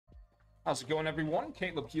How's it going, everyone?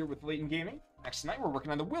 Caleb here with Layton Gaming. Next tonight, we're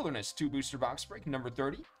working on the Wilderness 2 Booster Box Break, number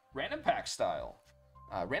 30, Random Pack style.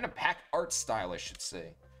 Random Pack art style, I should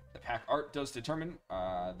say. The pack art does determine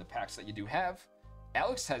the packs that you do have.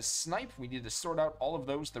 Alex has Snipe. We need to sort out all of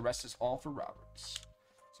those. The rest is all for Roberts.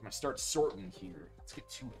 So I'm going to start sorting here. Let's get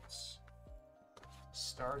to it.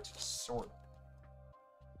 Start sorting.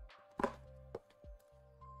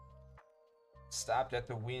 Stopped at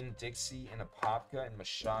the Win, Dixie, and Apopka, and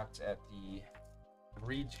Mashocked at the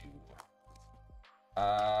Redo.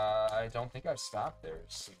 I don't think I've stopped there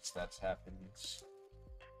since that's happened.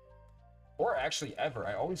 Or actually ever.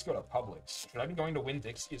 I always go to Publix. Should I be going to Win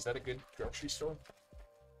Dixie? Is that a good grocery store?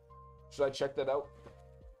 Should I check that out?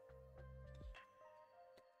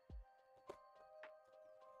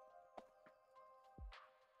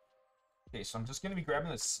 Okay, so I'm just going to be grabbing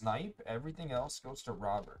the Snipe. Everything else goes to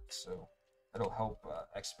Robert, so that'll help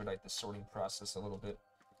expedite the sorting process a little bit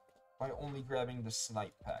by only grabbing the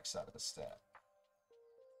Snipe packs out of the stack.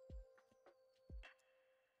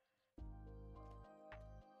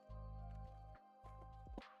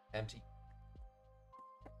 Empty.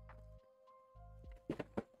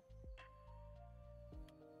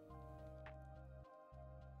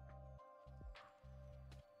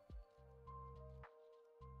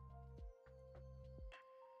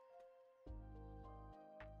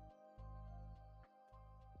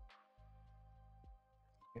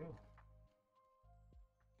 Go.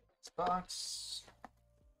 This box.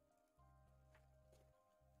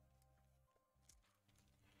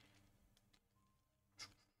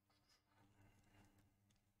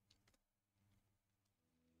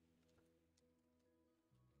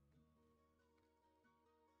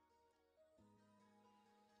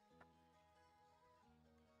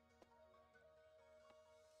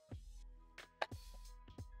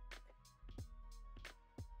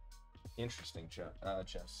 Interesting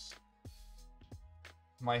chess.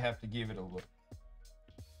 Might have to give it a look.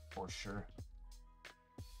 For sure.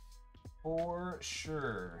 For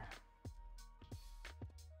sure.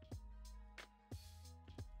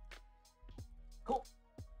 Cool.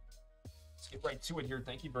 Let's get right to it here.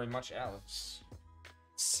 Thank you very much, Alex.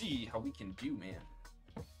 Let's see how we can do, man.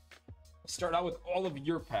 Let's start out with all of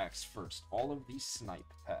your packs first. All of these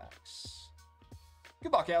Snipe packs.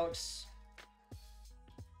 Good luck, Alex.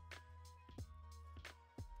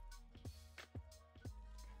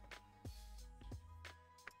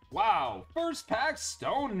 Wow, first pack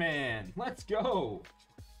Stone Man. Let's go.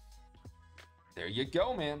 There you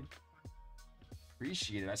go, man.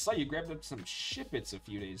 Appreciate it. I saw you grabbed up some Shipits a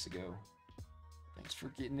few days ago. Thanks for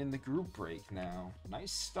getting in the group break now.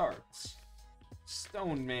 Nice starts.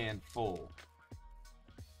 Stone Man full.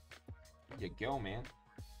 There you go, man.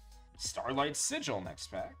 Starlight Sigil next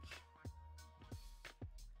pack.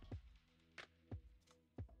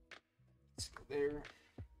 Let's go there.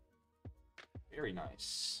 Very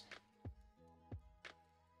nice.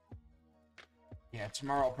 Yeah,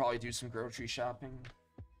 tomorrow I'll probably do some grocery shopping.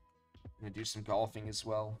 I'm gonna do some golfing as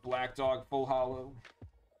well. Black Dog Full Hollow.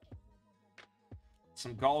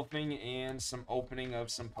 Some golfing and some opening of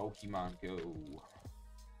some Pokemon Go.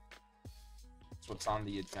 That's what's on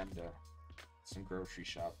the agenda. Some grocery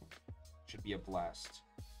shopping. Should be a blast.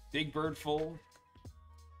 Big Bird full.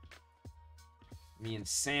 Me and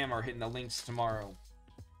Sam are hitting the links tomorrow.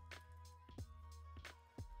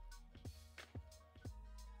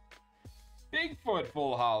 Bigfoot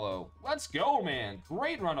full hollow. Let's go, man.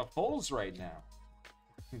 Great run of fulls right now.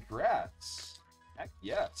 Congrats. Heck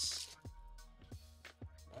yes.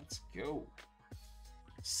 Let's go.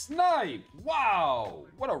 Snipe. Wow.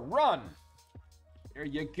 What a run. There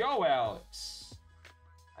you go, Alex.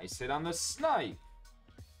 Nice hit on the Snipe.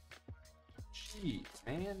 Jeez,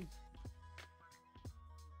 man.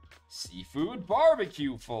 Seafood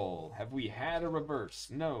barbecue full. Have we had a reverse?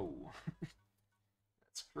 No.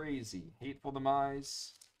 That's crazy. Hateful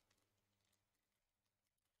Demise.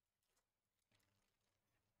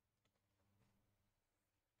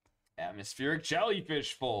 Atmospheric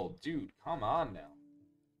jellyfish full. Dude, come on now.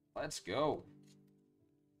 Let's go.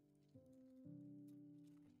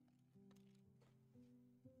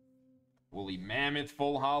 Woolly Mammoth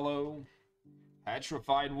full hollow.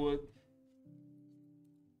 Petrified wood.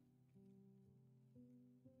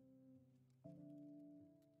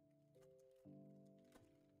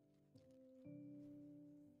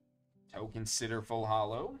 Token Sitter full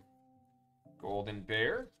hollow. Golden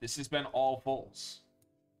Bear. This has been all fulls.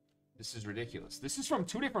 This is ridiculous. This is from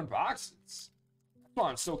 2 different boxes. That's why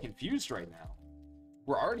I'm so confused right now.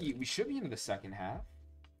 We should be into the second half.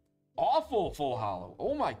 Awful full hollow.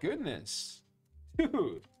 Oh my goodness.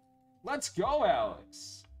 Dude. Let's go,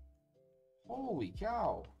 Alex. Holy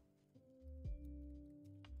cow.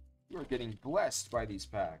 You are getting blessed by these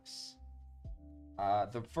packs.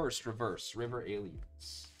 The first reverse, River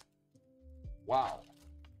Aliens. Wow.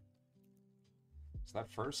 So that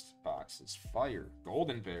first box is fire.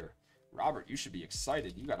 Golden Bear. Robert, you should be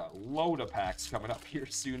excited. You got a load of packs coming up here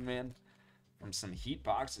soon, man. From some Heat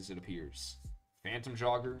boxes, it appears. Phantom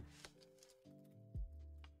Jogger.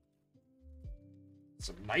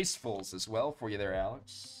 Some nice fulls as well for you there,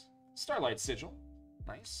 Alex. Starlight Sigil.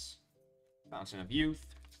 Nice. Fountain of Youth.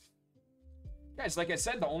 Guys, like I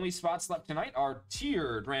said, the only spots left tonight are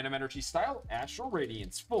tiered random energy style, Astral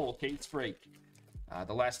Radiance, full case break.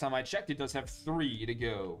 The last time I checked, it does have 3 to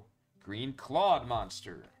go. Green Clawed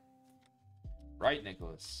Monster. Right,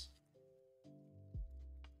 Nicholas?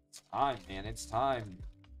 It's time, man. It's time.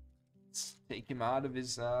 Let's take him out of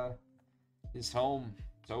his home.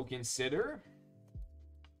 Token Sitter.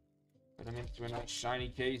 Put him into a nice shiny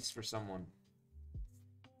case for someone.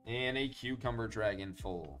 And a Cucumber Dragon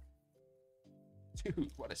full.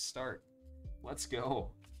 Dude, what a start. Let's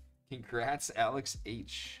go. Congrats, Alex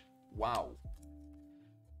H. Wow.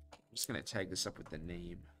 I'm just going to tag this up with the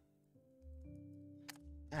name.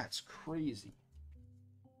 That's crazy.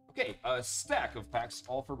 Okay, a stack of packs,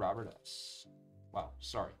 all for Robert S. Wow,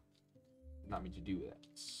 sorry. Did not mean to do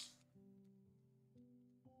that.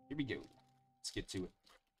 Here we go. Let's get to it.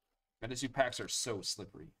 Metazoo packs are so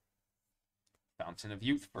slippery. Fountain of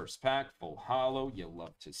Youth, first pack, full hollow. You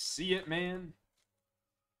love to see it, man.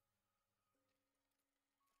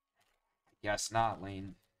 Guess not,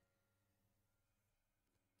 Lane.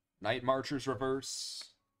 Night Marchers reverse.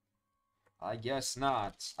 I guess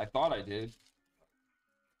not. I thought I did.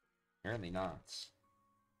 Apparently not.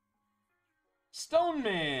 Stone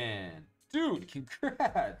Man! Dude,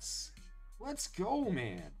 congrats! Let's go,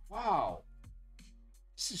 man. Wow.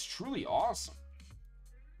 This is truly awesome.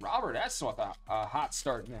 Robert S. with a hot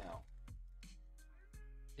start now.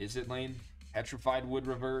 Is it, Lane? Petrified Wood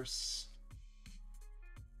reverse.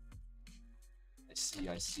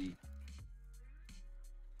 I see.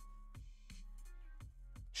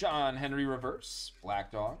 John Henry reverse.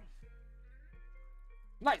 Black Dog.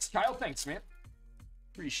 Nice, Kyle. Thanks, man.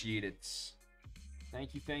 Appreciate it.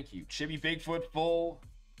 Thank you. Chibi Bigfoot full.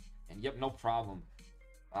 And yep, no problem.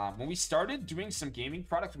 When we started doing some gaming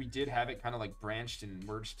product, we did have it kind of like branched and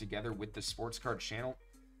merged together with the sports card channel.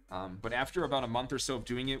 But after about a month or so of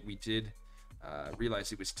doing it, we did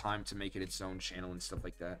realize it was time to make it its own channel and stuff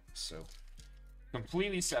like that. So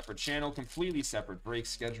completely separate channel, completely separate break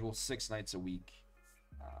schedule, 6 nights a week.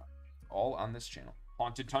 All on this channel.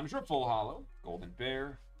 Haunted Tundra, full hollow, Golden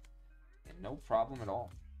Bear, and no problem at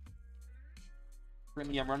all.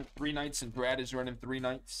 Currently, I'm running 3 nights, and Brad is running 3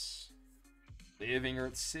 nights. Living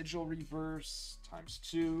Earth Sigil reverse,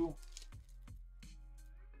 ×2.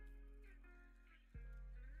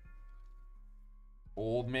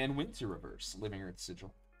 Old Man Winter reverse, Living Earth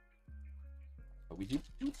Sigil. But we do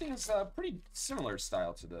things pretty similar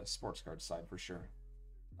style to the sports card side for sure.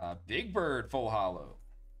 Big Bird, full hollow.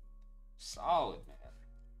 Solid, man.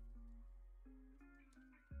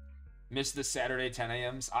 Miss the Saturday 10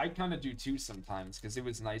 a.m.s. I kind of do too sometimes because it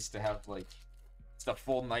was nice to have like just a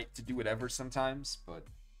full night to do whatever sometimes, but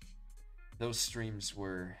those streams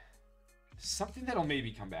were something that'll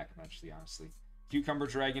maybe come back eventually, honestly. Cucumber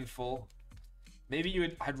Dragon full.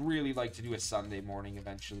 Maybe I'd really like to do a Sunday morning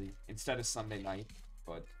eventually instead of Sunday night,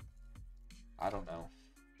 but I don't know.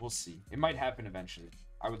 We'll see. It might happen eventually.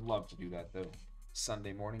 I would love to do that though.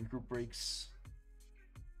 Sunday morning group breaks.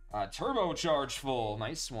 Turbocharge full.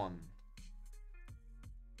 Nice one.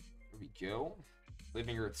 Here we go.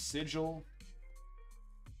 Living Earth Sigil.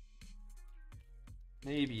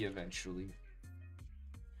 Maybe eventually.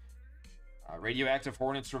 Radioactive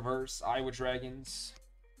Hornets reverse. Iowa Dragons.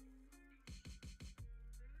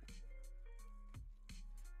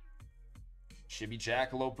 Chibi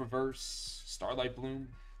Jackalope reverse. Starlight Bloom.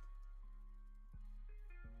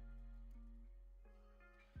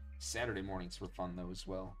 Saturday mornings were fun though as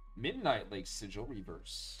well. Midnight Lake Sigil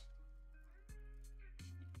reverse.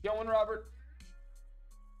 Going, Robert.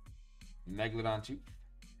 Megalodon Tooth.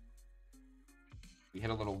 We hit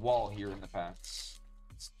a little wall here in the packs.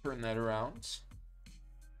 Let's turn that around.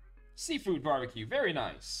 Seafood Barbecue, very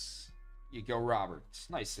nice. You go, Robert.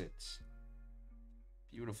 Nice hit.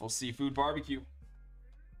 Beautiful Seafood Barbecue.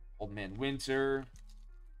 Old Man Winter.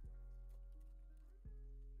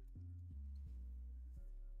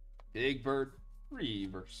 Big Bird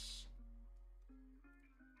reverse.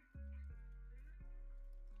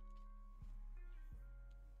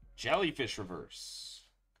 Jellyfish reverse.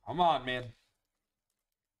 Come on, man.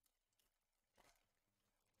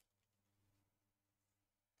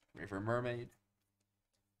 River Mermaid.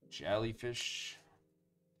 Jellyfish.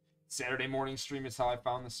 Saturday morning stream is how I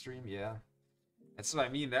found the stream. Yeah, that's what I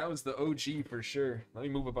mean. That was the OG for sure. Let me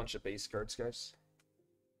move a bunch of base cards, guys.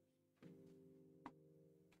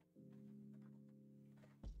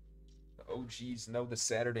 The OGs know the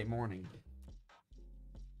Saturday morning.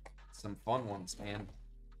 Some fun ones, man.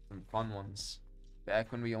 Some fun ones.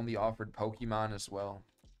 Back when we only offered Pokemon as well.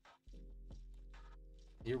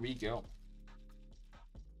 Here we go.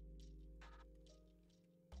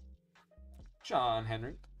 John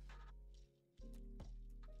Henry.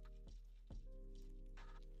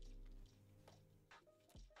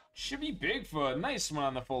 Should be Bigfoot. Nice one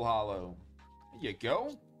on the full hollow. There you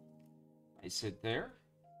go. Nice hit there.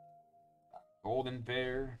 Golden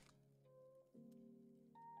Bear.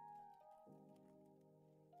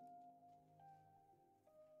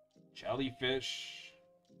 Jellyfish.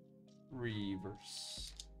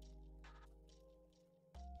 Reverse.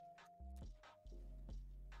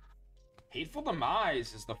 Hateful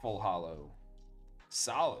Demise is the full hollow.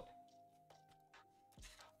 Solid.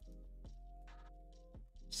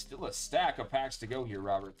 Still a stack of packs to go here,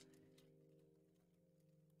 Robert.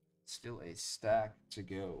 Still a stack to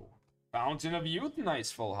go. Fountain of Youth,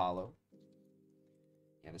 nice full hollow.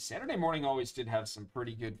 Yeah, the Saturday morning always did have some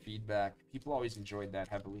pretty good feedback. People always enjoyed that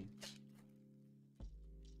heavily.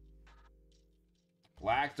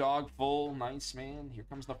 Black Dog full, nice, man. Here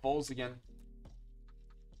comes the fulls again.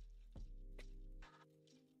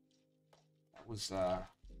 That was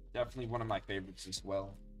definitely one of my favorites as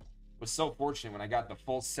well. Was so fortunate when I got the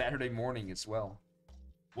full Saturday morning as well.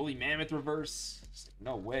 Woolly Mammoth reverse.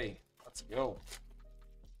 No way. Let's go.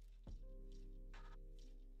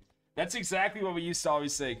 That's exactly what we used to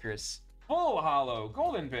always say, Chris. Full hollow,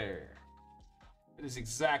 Golden Bear. That is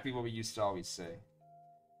exactly what we used to always say.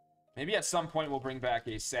 Maybe at some point we'll bring back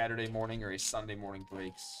a Saturday morning or a Sunday morning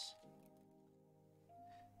breaks.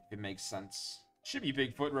 If it makes sense. Should be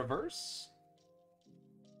Bigfoot reverse.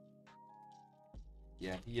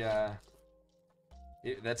 Yeah,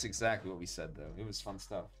 that's exactly what we said, though. It was fun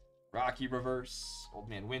stuff. Rocky reverse. Old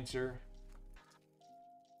Man Winter.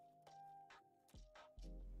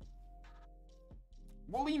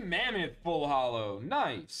 Woolly Mammoth full hollow.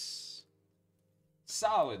 Nice.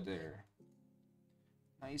 Solid there.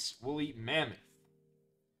 Nice Woolly Mammoth.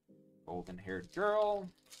 Golden-haired girl.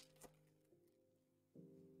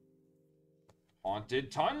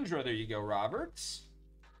 Haunted Tundra. There you go, Roberts.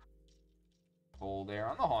 Full there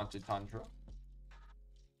on the Haunted Tundra.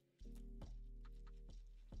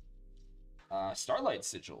 Starlight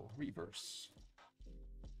Sigil, reverse.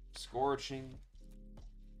 Scorching.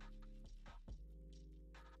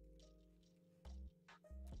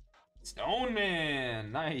 Stone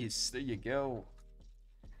Man, nice. There you go.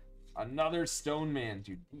 Another Stone Man,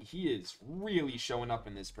 dude. He is really showing up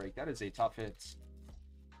in this break. That is a tough hit.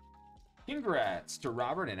 Congrats to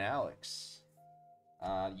Robert and Alex.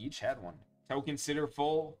 You each had one. Token Sitter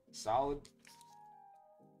full, solid.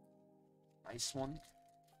 Nice one.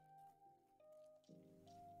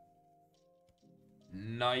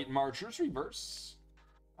 Night Marchers reverse.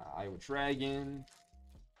 Iowa Dragon.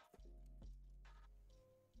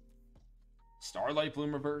 Starlight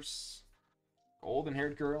Bloom reverse. Golden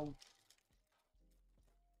haired girl.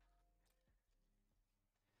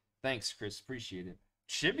 Thanks, Chris. Appreciate it.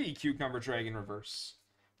 Chibi Cucumber Dragon reverse.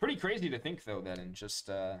 Pretty crazy to think, though, that in just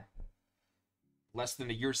less than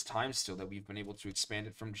a year's time still that we've been able to expand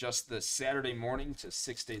it from just the Saturday morning to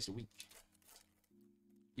 6 days a week.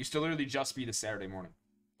 Used to literally just be the Saturday morning.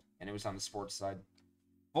 And it was on the sports side.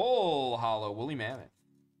 Full hollow Woolly Mammoth.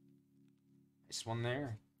 Nice one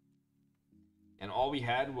there. And all we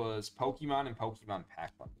had was Pokemon and Pokemon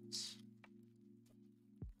pack bundles.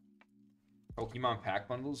 Pokemon pack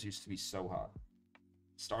bundles used to be so hot.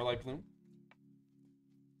 Starlight Bloom.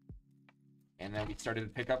 And then we started to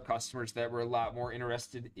pick up customers that were a lot more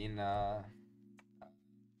interested in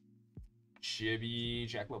Chibi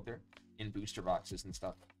Jackalope there. In booster boxes and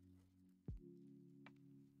stuff.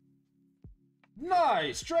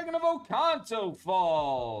 Nice! Dragon of Okanto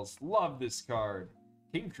falls! Love this card.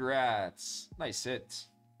 Congrats. Nice hit.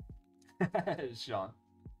 Sean.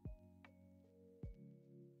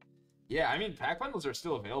 Yeah, I mean, pack bundles are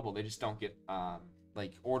still available. They just don't get,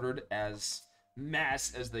 like, ordered as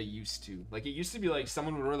mass as they used to. Like, it used to be like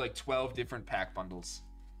someone would order like 12 different pack bundles.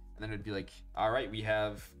 And then it'd be like, all right, we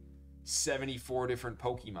have 74 different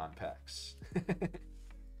Pokemon packs.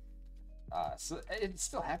 So it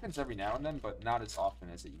still happens every now and then, but not as often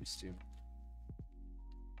as it used to.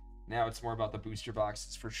 Now it's more about the booster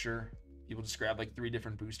boxes for sure. People just grab like 3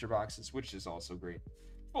 different booster boxes, which is also great.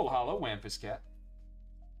 Full hollow Wampus Cat.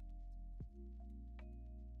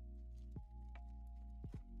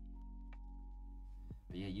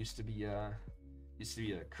 But yeah, used to be a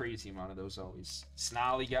crazy amount of those always.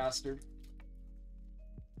 Snollygoster.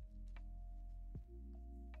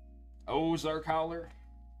 Ozark Howler.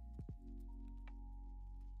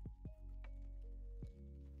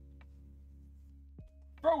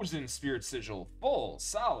 Frozen Spirit Sigil. Full.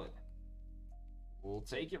 Solid. We'll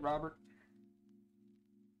take it, Robert.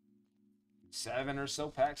 7 or so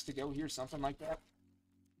packs to go here. Something like that.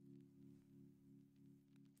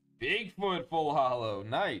 Bigfoot Full Hollow.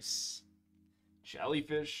 Nice.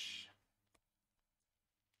 Jellyfish.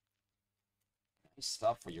 Nice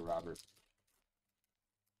stuff for you, Robert.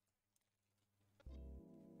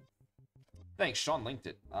 Thanks, Sean linked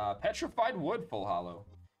it. Petrified Wood Full Hollow.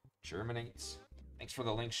 Germinates. Thanks for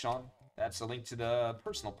the link, Sean. That's a link to the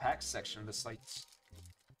personal packs section of the site.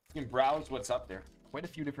 You can browse what's up there. Quite a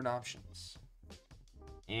few different options.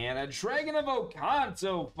 And a Dragon of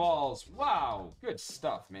Okanto Falls. Wow, good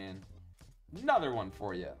stuff, man. Another one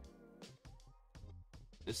for you.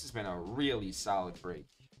 This has been a really solid break.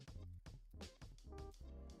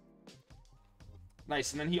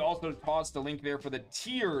 Nice, and then he also tossed a link there for the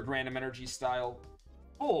tiered random energy style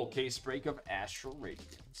full case break of Astral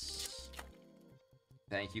Radiance.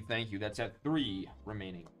 Thank you, thank you. That's at 3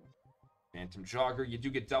 remaining. Phantom Jogger, you do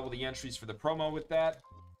get double the entries for the promo with that.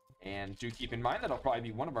 And do keep in mind that'll probably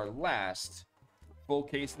be one of our last full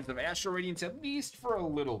cases of Astral Radiance, at least for a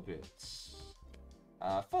little bit.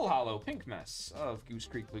 Full Hollow Pink Mess of Goose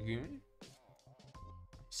Creek Lagoon.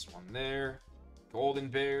 This one there. Golden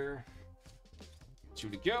Bear. 2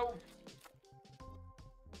 to go.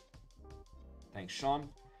 Thanks, Sean.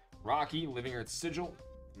 Rocky, Living Earth Sigil.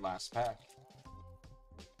 Last pack.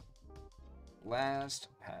 Last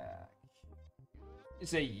pack.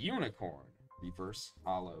 It's a Unicorn Reverse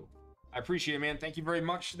Hollow. I appreciate it, man. Thank you very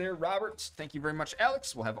much there, Robert. Thank you very much,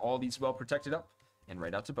 Alex. We'll have all these well protected up and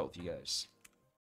right out to both you guys.